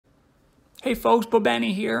Hey folks,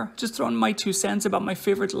 Bobani here. Just throwing my 2 cents about my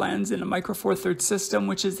favorite lens in the Micro Four Thirds system,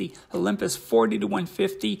 which is the Olympus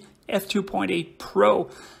 40-150 f2.8 Pro.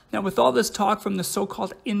 Now, with all this talk from the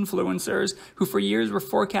so-called influencers who for years were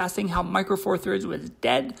forecasting how Micro Four Thirds was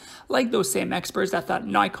dead, like those same experts that thought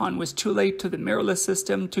Nikon was too late to the mirrorless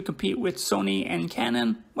system to compete with Sony and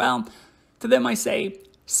Canon, well, to them I say,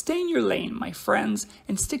 stay in your lane, my friends,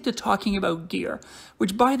 and stick to talking about gear,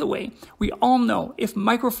 which, by the way, we all know if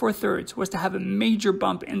Micro Four Thirds was to have a major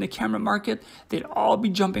bump in the camera market, they'd all be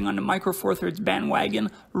jumping on the Micro Four Thirds bandwagon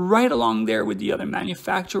right along there with the other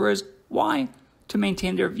manufacturers. Why? To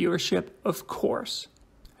maintain their viewership, of course.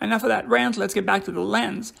 Enough of that rant, let's get back to the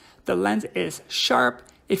lens. The lens is sharp,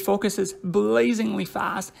 it focuses blazingly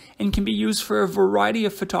fast, and can be used for a variety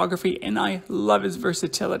of photography, and I love its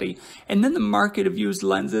versatility. And in the market of used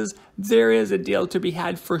lenses, there is a deal to be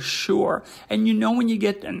had for sure. And you know when you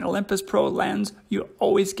get an Olympus Pro lens, you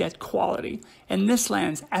always get quality. And this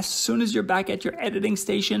lens, as soon as you're back at your editing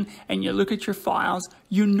station and you look at your files,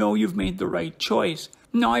 you know you've made the right choice.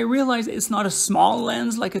 Now, I realize it's not a small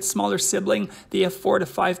lens like its smaller sibling, the f4 to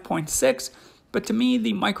 5.6, but to me,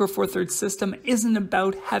 the Micro Four Thirds system isn't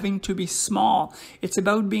about having to be small. It's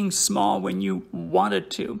about being small when you want it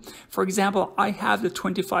to. For example, I have the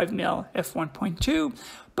 25mm f1.2,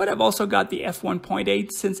 but I've also got the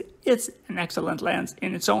f1.8 since it's an excellent lens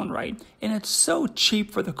in its own right. And it's so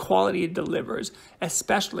cheap for the quality it delivers,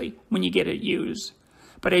 especially when you get it used.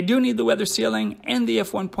 But I do need the weather sealing and the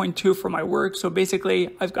f1.2 for my work, so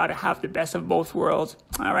basically I've got to have the best of both worlds,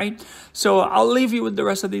 all right? So I'll leave you with the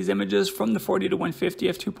rest of these images from the 40-150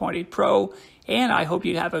 f2.8 Pro, and I hope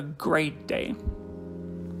you have a great day.